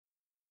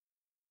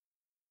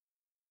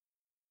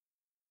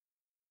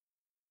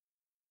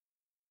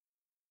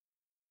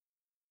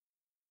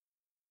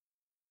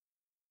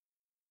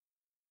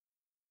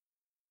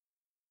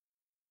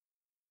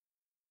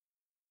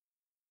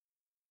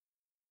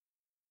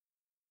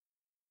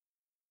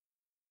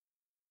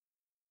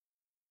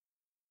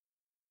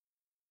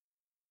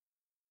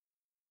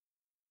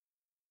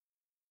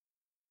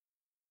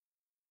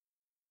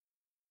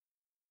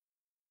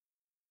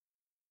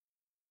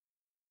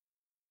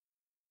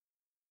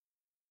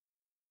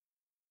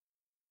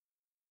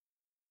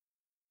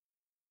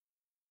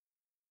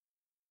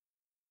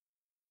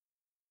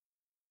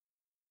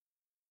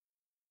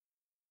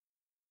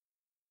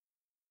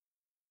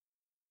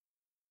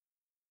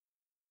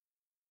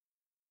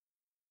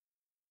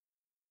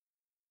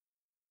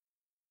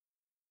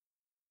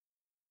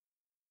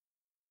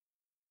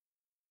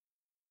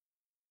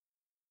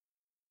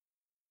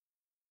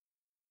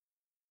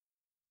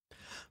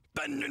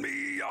Bending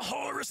me a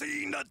horror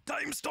scene, a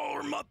time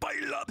storm, a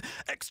pile up,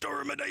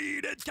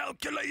 exterminated,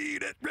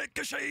 calculated,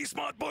 ricochet,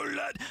 smart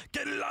bullet,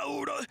 get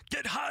louder,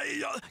 get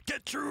higher,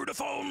 get through the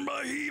foam,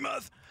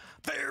 Behemoth,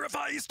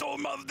 verify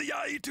storm of the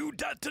eye to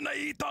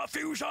detonate the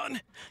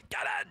fusion.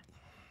 Get it!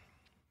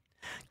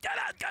 Get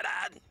it! Get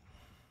it!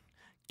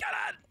 Get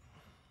it!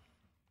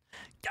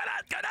 Get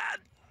it! Get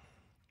it!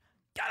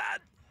 Get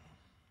it!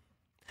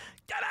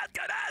 Get it!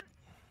 Get it!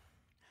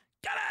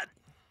 Get it!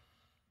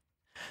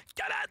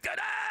 Get it! Get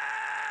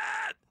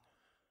it!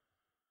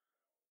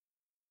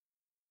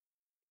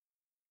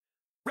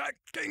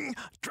 Wrecking,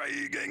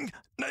 dragging,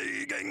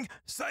 nagging,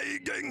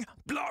 sagging,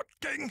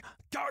 blocking,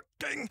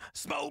 cocking,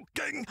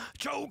 smoking,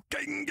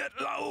 choking, get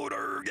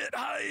louder, get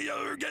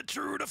higher, get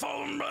through the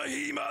foam,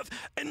 Behemoth,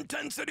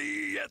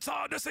 intensity, it's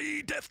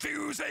odyssey,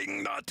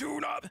 diffusing the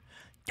tune-up.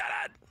 Get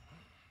it!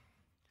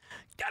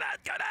 Get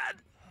it! Get it!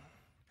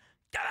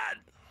 Get it!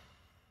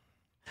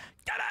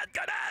 Get it!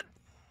 Get it! Get it!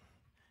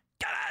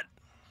 Get it!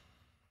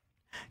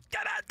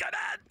 Get it! Get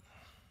it!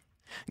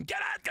 Get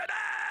it!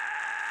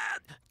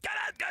 Get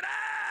it! Get it!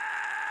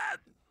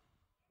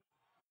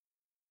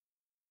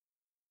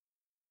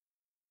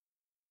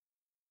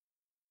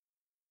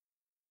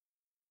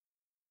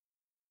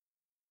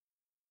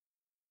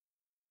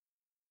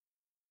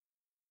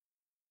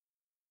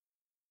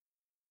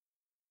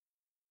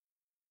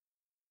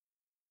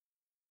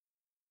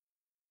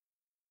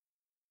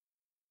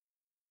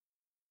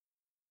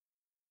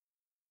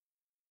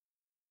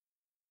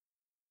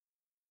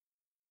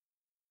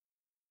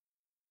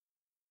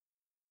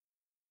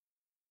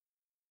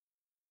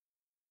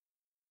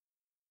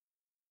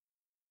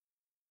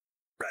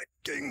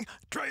 Wrecking,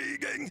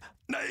 dragging,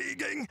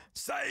 nagging,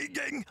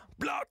 sagging,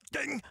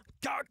 blocking,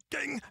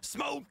 cocking,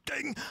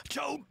 smoking,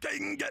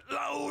 choking, get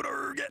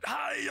louder, get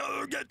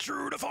higher, get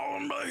through the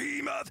foam,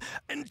 Behemoth,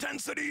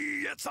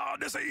 intensity, it's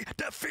odyssey,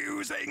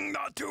 diffusing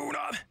the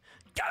tune-up.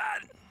 Get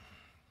it!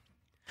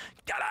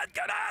 Get it!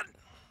 Get it!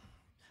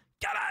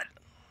 Get it!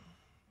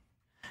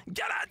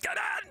 Get it! Get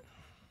it!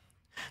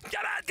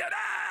 Get it! Get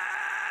it!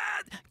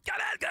 Get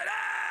it! Get it!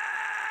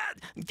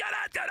 Get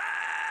it! Get it!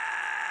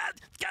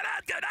 Get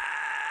it! Get it!